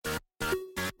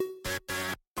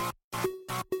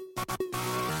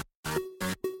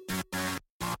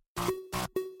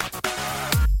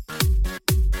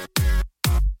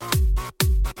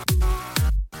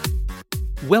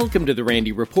Welcome to The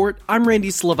Randy Report. I'm Randy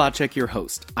Slovacek, your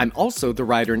host. I'm also the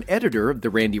writer and editor of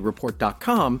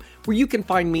TheRandyReport.com, where you can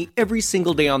find me every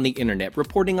single day on the internet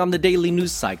reporting on the daily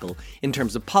news cycle in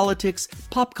terms of politics,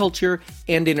 pop culture,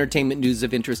 and entertainment news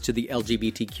of interest to the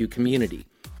LGBTQ community.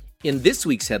 In this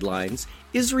week's headlines,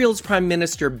 Israel's Prime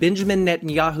Minister Benjamin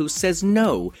Netanyahu says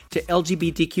no to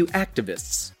LGBTQ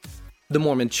activists. The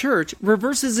Mormon Church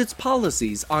reverses its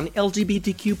policies on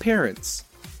LGBTQ parents.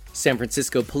 San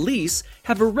Francisco police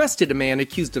have arrested a man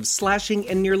accused of slashing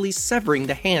and nearly severing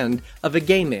the hand of a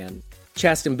gay man.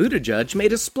 Chasten Buttigieg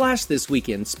made a splash this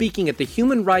weekend speaking at the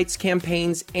Human Rights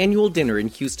Campaign's annual dinner in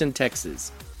Houston,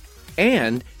 Texas.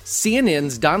 And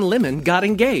CNN's Don Lemon got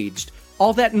engaged.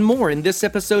 All that and more in this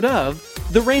episode of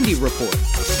The Randy Report.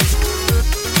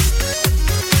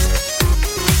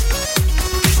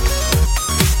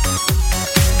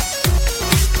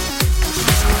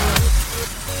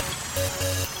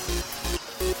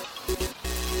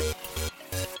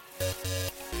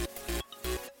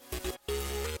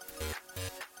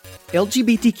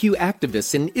 LGBTQ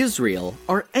activists in Israel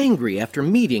are angry after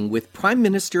meeting with Prime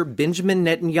Minister Benjamin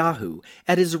Netanyahu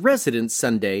at his residence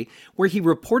Sunday, where he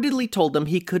reportedly told them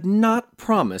he could not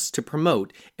promise to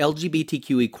promote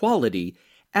LGBTQ equality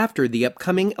after the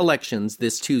upcoming elections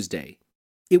this Tuesday.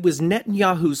 It was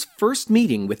Netanyahu's first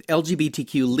meeting with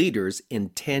LGBTQ leaders in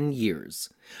 10 years.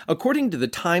 According to the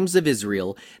Times of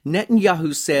Israel,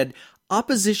 Netanyahu said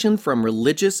opposition from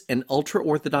religious and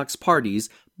ultra-Orthodox parties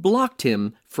blocked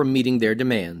him from meeting their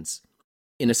demands.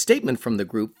 In a statement from the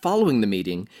group following the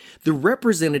meeting, the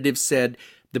representative said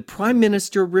the Prime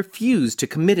Minister refused to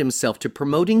commit himself to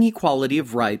promoting equality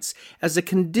of rights as a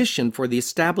condition for the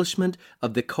establishment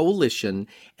of the coalition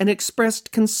and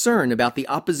expressed concern about the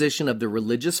opposition of the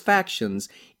religious factions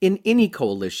in any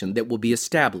coalition that will be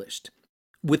established.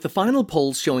 With the final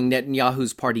polls showing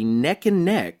Netanyahu's party neck and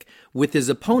neck with his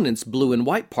opponent's Blue and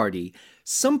White Party,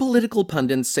 some political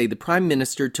pundits say the Prime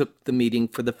Minister took the meeting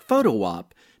for the photo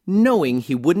op, knowing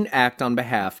he wouldn't act on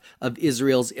behalf of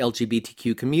Israel's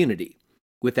LGBTQ community.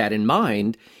 With that in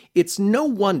mind, it's no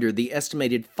wonder the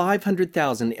estimated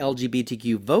 500,000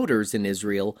 LGBTQ voters in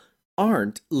Israel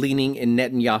aren't leaning in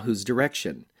Netanyahu's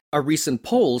direction. A recent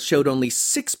poll showed only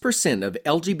 6% of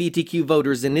LGBTQ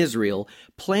voters in Israel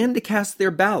plan to cast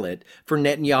their ballot for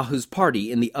Netanyahu's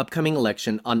party in the upcoming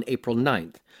election on April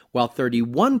 9th, while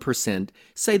 31%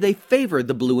 say they favor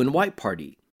the Blue and White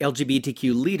Party.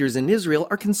 LGBTQ leaders in Israel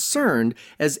are concerned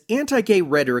as anti-gay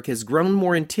rhetoric has grown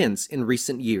more intense in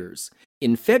recent years.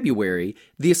 In February,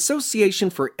 the Association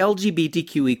for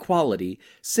LGBTQ Equality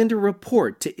sent a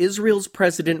report to Israel's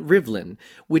President Rivlin,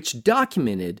 which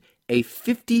documented a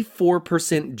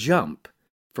 54% jump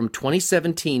from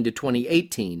 2017 to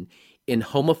 2018 in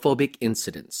homophobic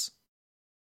incidents.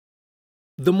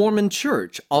 The Mormon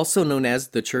Church, also known as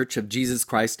the Church of Jesus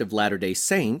Christ of Latter-day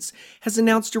Saints, has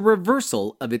announced a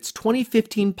reversal of its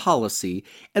 2015 policy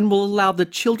and will allow the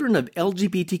children of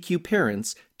LGBTQ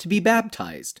parents to be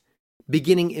baptized.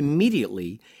 Beginning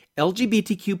immediately,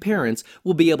 LGBTQ parents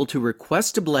will be able to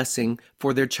request a blessing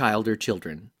for their child or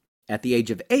children. At the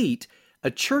age of 8, a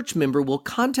church member will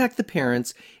contact the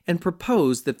parents and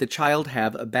propose that the child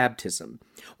have a baptism.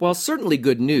 While certainly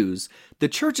good news, the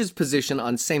church's position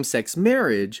on same-sex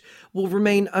marriage will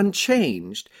remain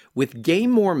unchanged, with gay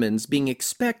Mormons being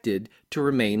expected to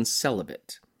remain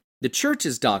celibate. The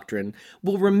church's doctrine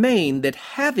will remain that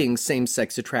having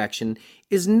same-sex attraction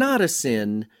is not a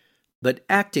sin, but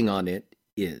acting on it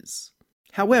is.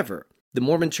 However, the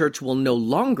Mormon Church will no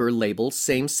longer label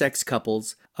same-sex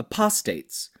couples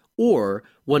apostates, or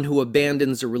one who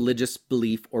abandons a religious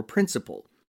belief or principle.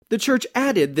 The church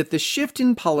added that the shift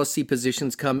in policy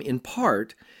positions come in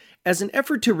part as an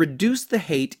effort to reduce the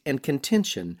hate and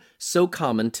contention so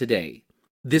common today.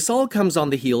 This all comes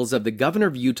on the heels of the governor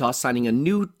of Utah signing a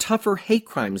new, tougher hate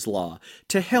crimes law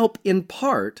to help, in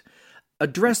part,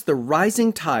 address the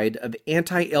rising tide of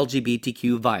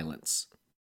anti-LGBTQ violence.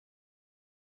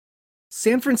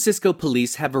 San Francisco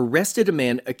police have arrested a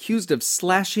man accused of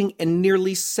slashing and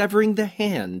nearly severing the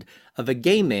hand of a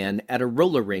gay man at a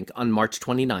roller rink on March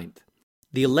 29th.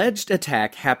 The alleged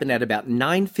attack happened at about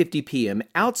 9:50 p.m.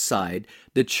 outside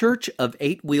the Church of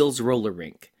Eight Wheels roller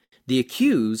rink. The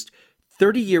accused,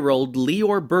 30-year-old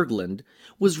Leor Berglund,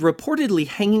 was reportedly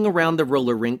hanging around the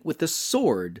roller rink with a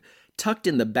sword tucked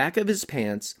in the back of his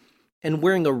pants and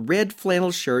wearing a red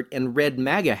flannel shirt and red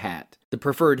MAGA hat, the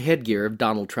preferred headgear of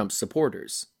Donald Trump's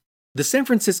supporters. The San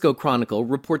Francisco Chronicle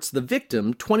reports the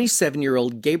victim,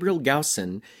 27-year-old Gabriel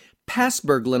Gaussen, passed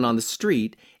Berglund on the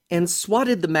street and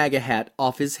swatted the MAGA hat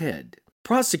off his head.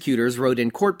 Prosecutors wrote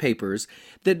in court papers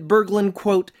that Berglund,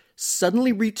 quote,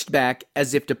 suddenly reached back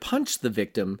as if to punch the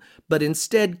victim, but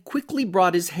instead quickly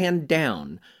brought his hand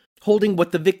down, holding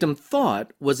what the victim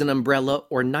thought was an umbrella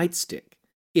or nightstick.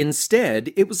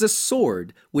 Instead, it was a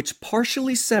sword which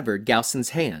partially severed Gaussen's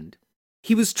hand.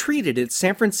 He was treated at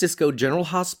San Francisco General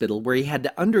Hospital, where he had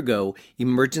to undergo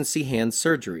emergency hand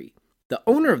surgery. The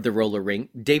owner of the roller rink,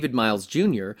 David Miles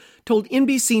Jr., told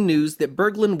NBC News that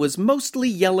Berglund was mostly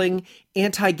yelling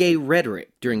anti-gay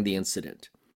rhetoric during the incident.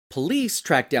 Police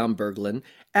tracked down Berglund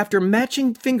after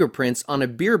matching fingerprints on a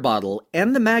beer bottle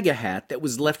and the MAGA hat that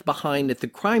was left behind at the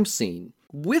crime scene,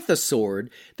 with a sword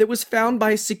that was found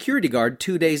by a security guard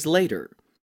 2 days later.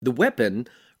 The weapon,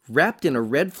 wrapped in a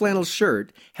red flannel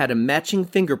shirt, had a matching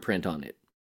fingerprint on it.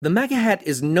 The MAGA hat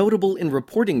is notable in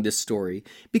reporting this story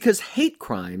because hate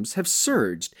crimes have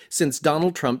surged since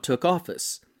Donald Trump took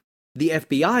office. The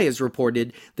FBI has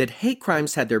reported that hate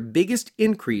crimes had their biggest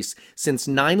increase since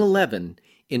 9/11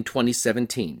 in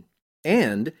 2017.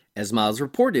 And, as Miles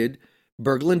reported,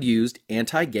 Berglund used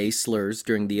anti-gay slurs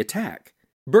during the attack.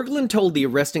 Berglund told the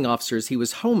arresting officers he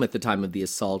was home at the time of the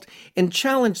assault and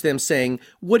challenged them, saying,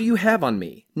 "What do you have on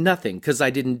me? Nothing, 'cause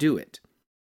I didn't do it."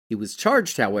 He was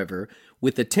charged, however,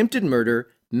 with attempted murder,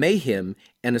 mayhem,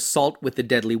 and assault with a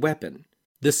deadly weapon.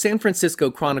 The San Francisco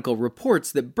Chronicle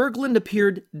reports that Berglund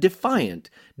appeared defiant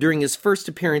during his first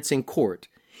appearance in court.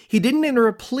 He didn't enter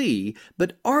a plea,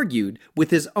 but argued with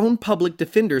his own public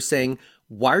defender, saying,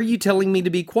 "Why are you telling me to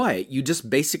be quiet? You just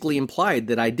basically implied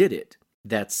that I did it."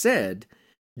 That said,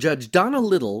 Judge Donna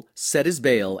Little set his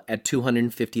bail at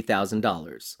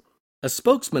 $250,000. A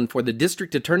spokesman for the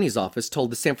district attorney's office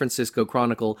told the San Francisco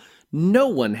Chronicle, "No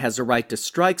one has a right to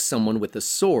strike someone with a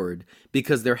sword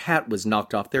because their hat was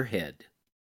knocked off their head."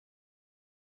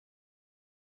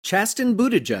 Chasten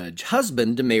Buttigieg,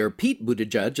 husband to Mayor Pete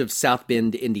Buttigieg of South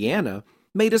Bend, Indiana,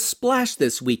 made a splash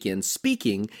this weekend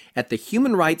speaking at the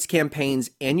Human Rights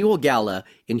Campaign's annual gala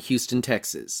in Houston,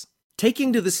 Texas.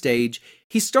 Taking to the stage,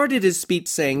 he started his speech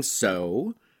saying,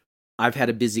 "So, I've had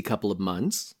a busy couple of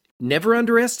months. Never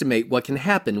underestimate what can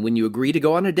happen when you agree to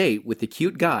go on a date with a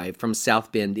cute guy from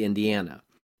South Bend, Indiana."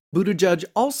 Buttigieg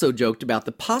also joked about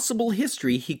the possible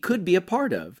history he could be a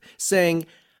part of, saying,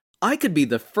 "I could be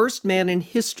the first man in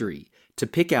history to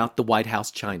pick out the White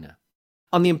House china."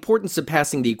 On the importance of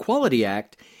passing the Equality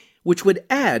Act, which would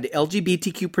add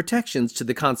LGBTQ protections to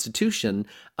the Constitution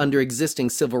under existing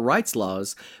civil rights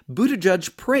laws,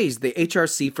 Buttigieg praised the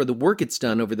HRC for the work it's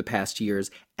done over the past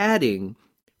years, adding,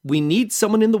 "We need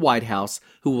someone in the White House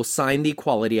who will sign the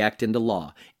Equality Act into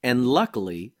law, and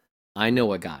luckily, I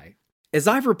know a guy." As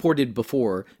I've reported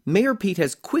before, Mayor Pete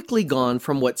has quickly gone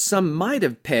from what some might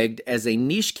have pegged as a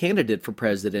niche candidate for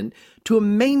president to a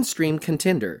mainstream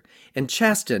contender, and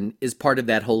Chasten is part of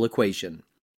that whole equation.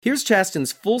 Here's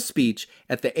Chasten's full speech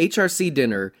at the HRC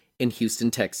dinner in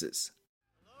Houston, Texas.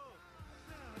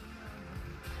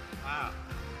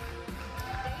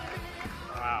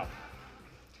 Wow.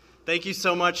 Thank you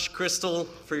so much, Crystal,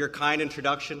 for your kind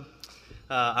introduction.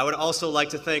 I would also like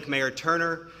to thank Mayor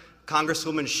Turner,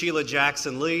 Congresswoman Sheila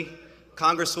Jackson Lee,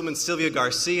 Congresswoman Sylvia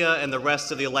Garcia, and the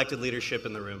rest of the elected leadership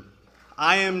in the room.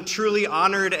 I am truly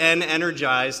honored and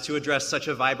energized to address such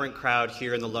a vibrant crowd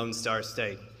here in the Lone Star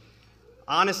State.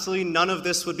 Honestly, none of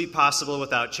this would be possible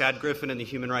without Chad Griffin and the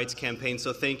Human Rights Campaign,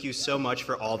 so thank you so much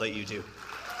for all that you do.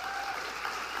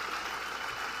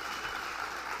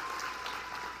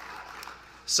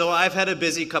 So I've had a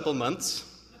busy couple months.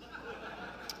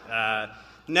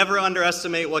 Never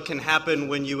underestimate what can happen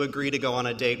when you agree to go on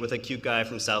a date with a cute guy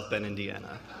from South Bend,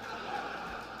 Indiana.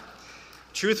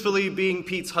 Truthfully, being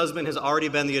Pete's husband has already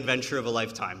been the adventure of a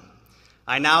lifetime.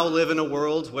 I now live in a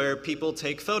world where people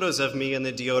take photos of me in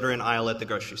the deodorant aisle at the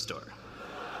grocery store.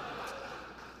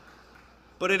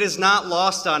 But it is not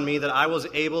lost on me that I was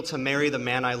able to marry the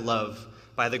man I love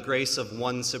by the grace of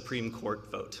one Supreme Court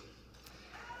vote.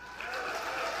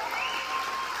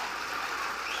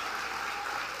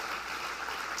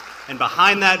 And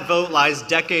behind that vote lies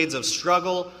decades of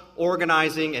struggle,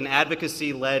 organizing, and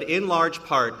advocacy led in large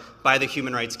part by the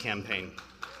Human Rights Campaign.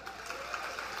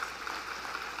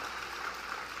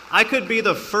 I could be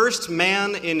the first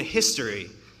man in history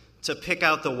to pick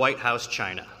out the White House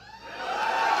china.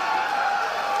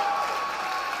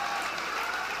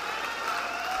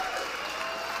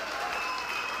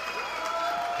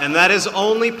 And that is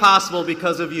only possible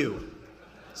because of you.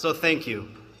 So thank you.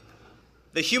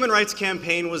 The Human Rights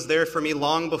Campaign was there for me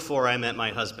long before I met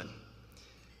my husband.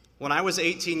 When I was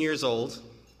 18 years old,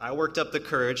 I worked up the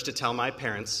courage to tell my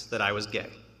parents that I was gay.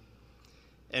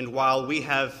 And while we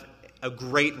have a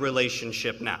great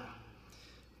relationship now,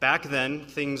 back then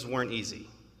things weren't easy.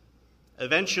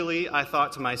 Eventually, I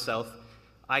thought to myself,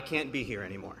 I can't be here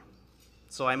anymore.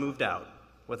 So I moved out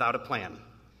without a plan.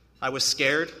 I was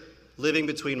scared, living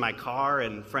between my car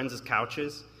and friends'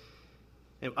 couches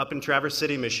up in Traverse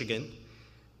City, Michigan.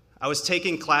 I was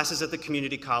taking classes at the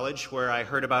community college where I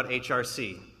heard about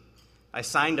HRC. I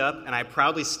signed up and I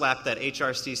proudly slapped that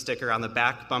HRC sticker on the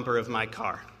back bumper of my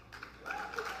car.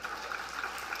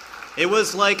 It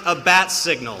was like a bat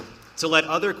signal to let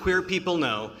other queer people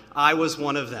know I was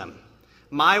one of them.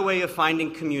 My way of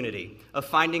finding community, of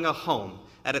finding a home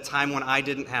at a time when I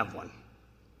didn't have one.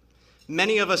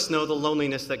 Many of us know the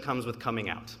loneliness that comes with coming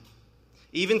out.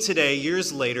 Even today,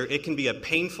 years later, it can be a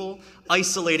painful,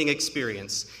 isolating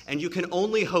experience, and you can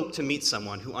only hope to meet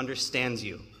someone who understands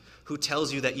you, who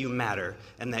tells you that you matter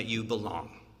and that you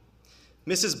belong.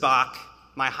 Mrs. Bach,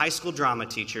 my high school drama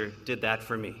teacher, did that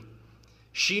for me.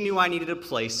 She knew I needed a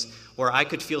place where I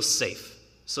could feel safe,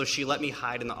 so she let me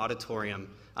hide in the auditorium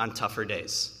on tougher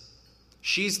days.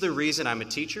 She's the reason I'm a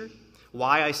teacher,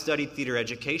 why I studied theater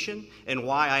education, and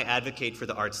why I advocate for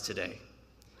the arts today.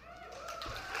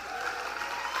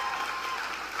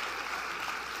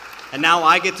 And now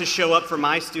I get to show up for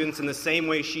my students in the same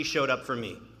way she showed up for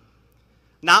me.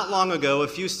 Not long ago, a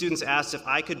few students asked if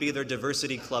I could be their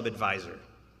diversity club advisor.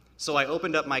 So I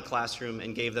opened up my classroom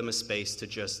and gave them a space to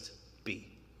just be.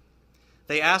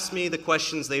 They asked me the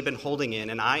questions they've been holding in,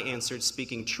 and I answered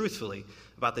speaking truthfully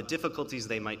about the difficulties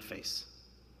they might face.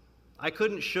 I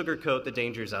couldn't sugarcoat the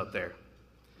dangers out there.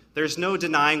 There's no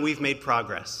denying we've made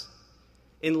progress.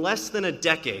 In less than a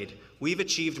decade, we've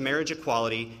achieved marriage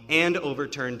equality and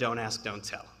overturned Don't Ask, Don't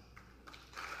Tell.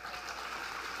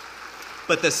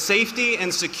 But the safety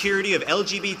and security of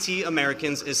LGBT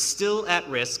Americans is still at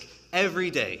risk every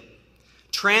day.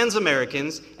 Trans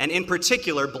Americans, and in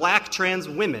particular Black trans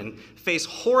women, face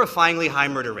horrifyingly high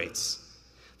murder rates.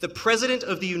 The President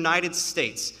of the United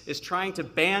States is trying to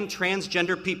ban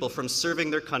transgender people from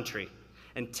serving their country,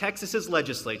 and Texas's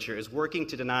legislature is working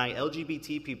to deny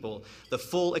LGBT people the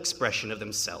full expression of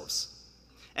themselves.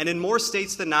 And in more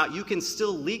states than not, you can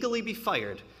still legally be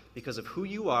fired because of who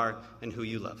you are and who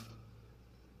you love.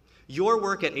 Your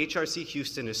work at HRC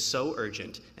Houston is so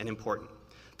urgent and important.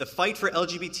 The fight for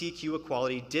LGBTQ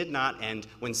equality did not end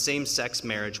when same-sex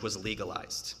marriage was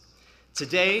legalized.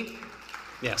 Today,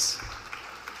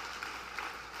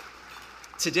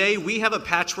 we have a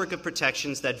patchwork of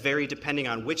protections that vary depending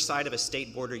on which side of a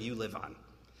state border you live on.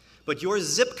 But your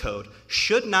zip code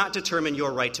should not determine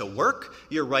your right to work,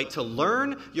 your right to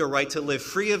learn, your right to live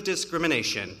free of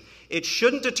discrimination. It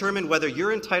shouldn't determine whether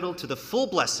you're entitled to the full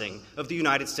blessing of the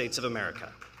United States of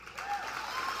America.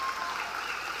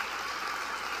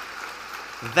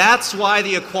 That's why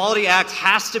the Equality Act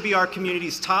has to be our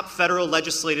community's top federal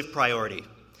legislative priority.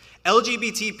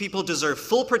 LGBT people deserve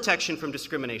full protection from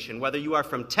discrimination, whether you are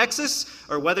from Texas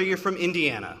or whether you're from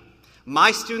Indiana.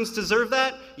 My students deserve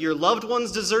that, your loved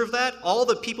ones deserve that, all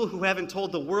the people who haven't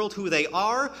told the world who they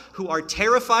are, who are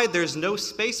terrified there's no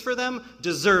space for them,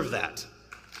 deserve that.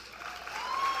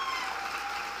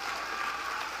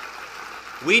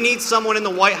 We need someone in the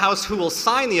White House who will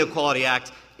sign the Equality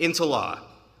Act into law.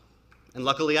 And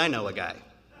luckily I know a guy.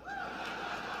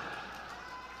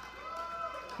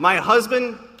 My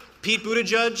husband, Pete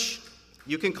Buttigieg,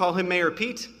 you can call him Mayor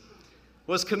Pete,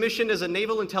 was commissioned as a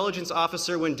naval intelligence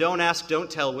officer when Don't Ask, Don't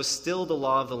Tell was still the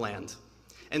law of the land,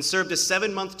 and served a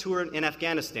 7-month tour in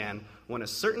Afghanistan when a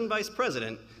certain vice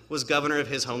president was governor of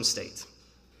his home state.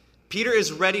 Peter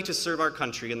is ready to serve our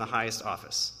country in the highest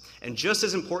office, and just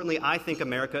as importantly, I think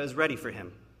America is ready for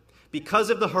him. Because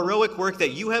of the heroic work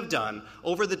that you have done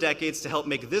over the decades to help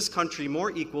make this country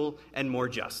more equal and more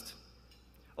just.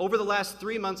 Over the last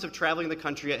 3 months of traveling the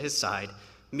country at his side,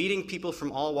 meeting people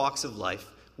from all walks of life,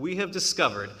 we have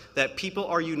discovered that people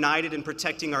are united in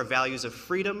protecting our values of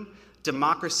freedom,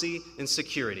 democracy, and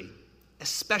security,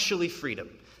 especially freedom,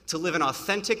 to live an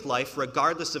authentic life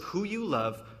regardless of who you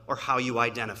love or how you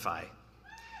identify.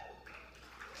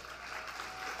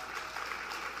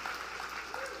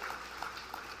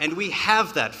 And we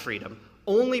have that freedom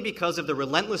only because of the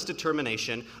relentless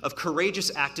determination of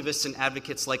courageous activists and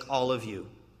advocates like all of you,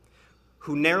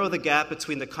 who narrow the gap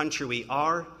between the country we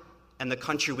are and the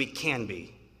country we can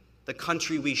be, the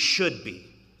country we should be.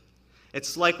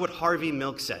 It's like what Harvey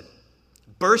Milk said: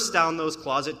 burst down those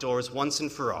closet doors once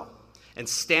and for all, and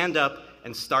stand up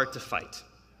and start to fight.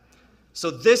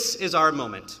 So this is our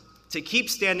moment to keep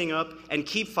standing up and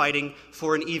keep fighting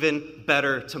for an even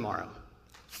better tomorrow.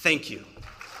 Thank you.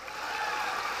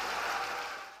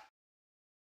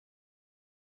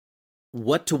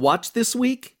 What to watch this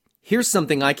week? Here's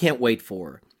something I can't wait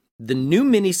for. The new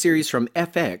miniseries from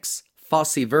FX,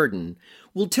 Fosse Verdon,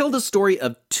 will tell the story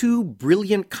of two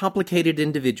brilliant, complicated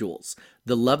individuals,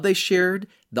 the love they shared,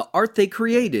 the art they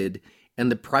created, and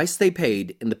the price they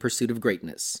paid in the pursuit of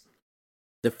greatness.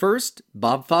 The first,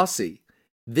 Bob Fosse,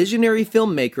 visionary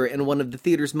filmmaker and one of the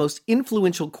theater's most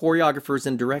influential choreographers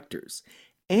and directors,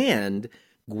 and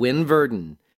Gwen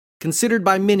Verdon, considered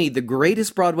by many the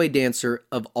greatest Broadway dancer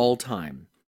of all time.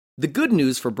 The good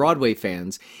news for Broadway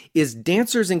fans is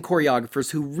dancers and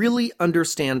choreographers who really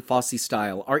understand Fosse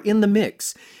style are in the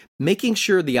mix, making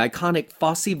sure the iconic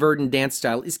Fosse Verdon dance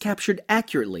style is captured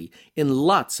accurately in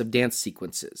lots of dance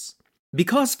sequences.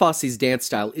 Because Fosse's dance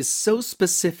style is so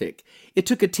specific, it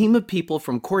took a team of people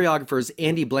from choreographers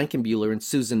Andy Blankenbuehler and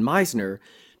Susan Meisner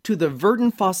to the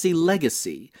Verdon Fosse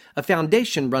Legacy, a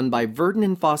foundation run by Verdon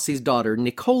and Fosse's daughter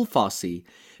Nicole Fosse,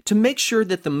 to make sure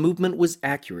that the movement was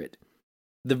accurate.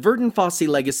 The Verdon Fosse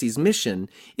Legacy's mission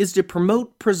is to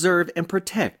promote, preserve, and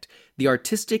protect the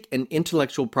artistic and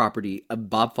intellectual property of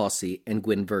Bob Fosse and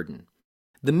Gwen Verdon.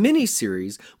 The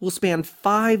miniseries will span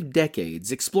 5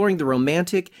 decades, exploring the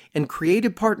romantic and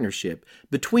creative partnership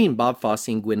between Bob Fosse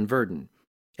and Gwen Verdon.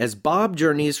 As Bob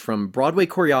journeys from Broadway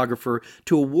choreographer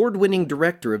to award-winning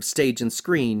director of stage and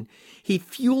screen, he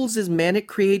fuels his manic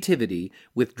creativity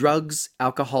with drugs,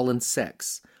 alcohol, and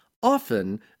sex,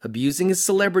 often abusing his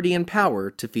celebrity and power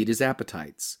to feed his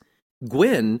appetites.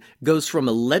 Gwen goes from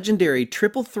a legendary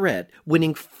triple threat,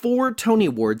 winning 4 Tony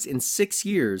Awards in 6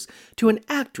 years, to an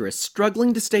actress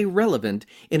struggling to stay relevant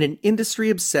in an industry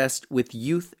obsessed with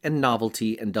youth and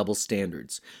novelty and double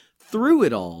standards. Through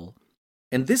it all,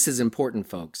 and this is important,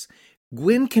 folks,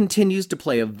 Gwen continues to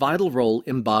play a vital role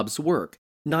in Bob's work,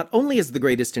 not only as the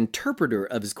greatest interpreter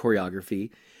of his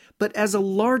choreography, but as a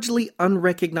largely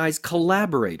unrecognized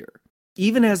collaborator,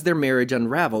 even as their marriage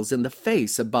unravels in the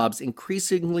face of Bob's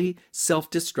increasingly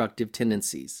self-destructive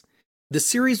tendencies. The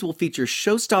series will feature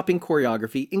show-stopping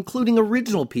choreography, including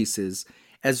original pieces,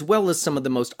 as well as some of the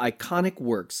most iconic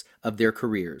works of their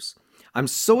careers. I'm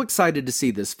so excited to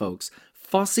see this, folks.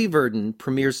 Fosse Verdon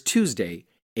premieres Tuesday,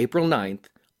 April 9th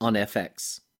on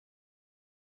FX.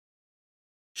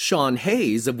 Sean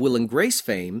Hayes of Will and Grace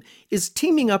fame is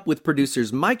teaming up with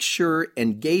producers Mike Schur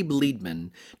and Gabe Liedman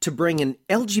to bring an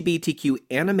LGBTQ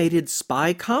animated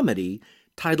spy comedy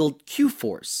titled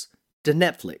Q-Force to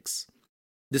Netflix.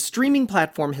 The streaming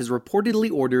platform has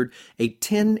reportedly ordered a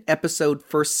 10-episode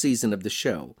first season of the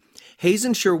show. Hayes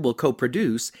and Schur will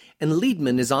co-produce, and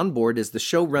Liedman is on board as the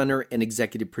showrunner and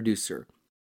executive producer.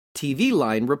 TV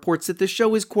Line reports that the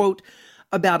show is, quote,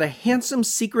 about a handsome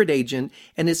secret agent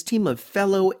and his team of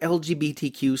fellow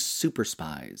LGBTQ super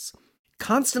spies.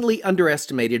 Constantly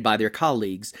underestimated by their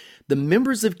colleagues, the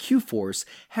members of Q-Force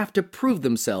have to prove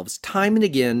themselves time and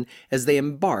again as they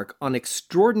embark on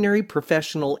extraordinary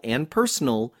professional and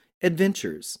personal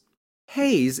adventures.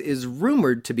 Hayes is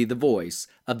rumored to be the voice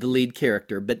of the lead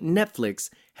character, but Netflix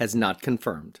has not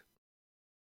confirmed.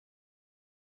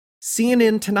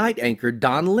 CNN Tonight anchor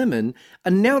Don Lemon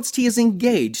announced he is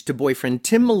engaged to boyfriend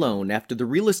Tim Malone after the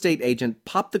real estate agent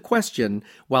popped the question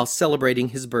while celebrating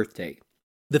his birthday.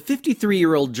 The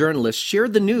 53-year-old journalist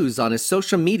shared the news on his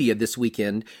social media this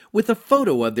weekend with a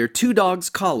photo of their 2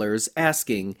 dogs' collars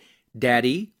asking,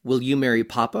 "Daddy, will you marry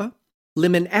Papa?"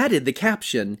 Lemon added the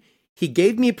caption, "He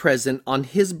gave me a present on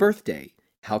his birthday.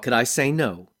 How could I say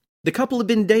no?" The couple have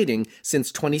been dating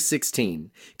since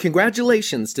 2016.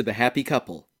 Congratulations to the happy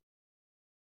couple.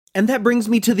 And that brings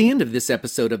me to the end of this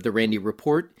episode of The Randy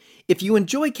Report. If you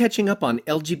enjoy catching up on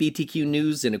LGBTQ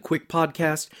news in a quick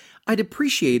podcast, I'd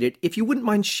appreciate it if you wouldn't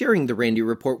mind sharing The Randy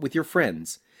Report with your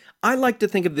friends. I like to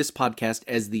think of this podcast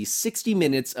as the 60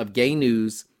 minutes of gay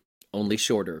news, only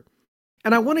shorter.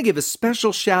 And I want to give a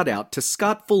special shout out to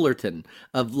Scott Fullerton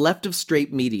of Left of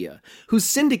Straight Media, who's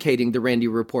syndicating The Randy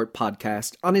Report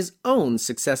podcast on his own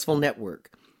successful network.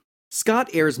 Scott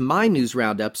airs my news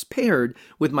roundups paired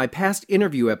with my past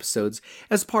interview episodes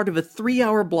as part of a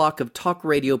 3-hour block of talk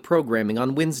radio programming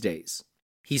on Wednesdays.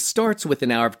 He starts with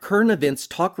an hour of current events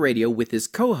talk radio with his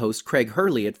co-host Craig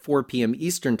Hurley at 4 p.m.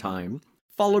 Eastern Time,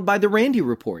 followed by The Randy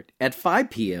Report at 5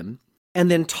 p.m., and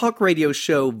then talk radio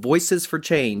show Voices for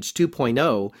Change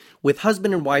 2.0 with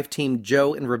husband and wife team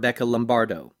Joe and Rebecca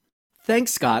Lombardo.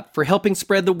 Thanks, Scott, for helping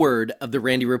spread the word of The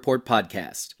Randy Report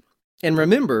podcast. And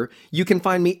remember, you can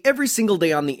find me every single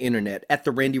day on the internet at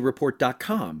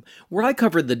therandyreport.com, where I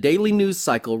cover the daily news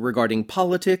cycle regarding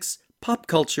politics, pop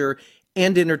culture,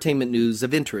 and entertainment news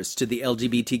of interest to the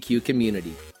LGBTQ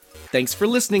community. Thanks for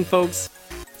listening, folks.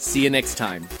 See you next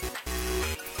time.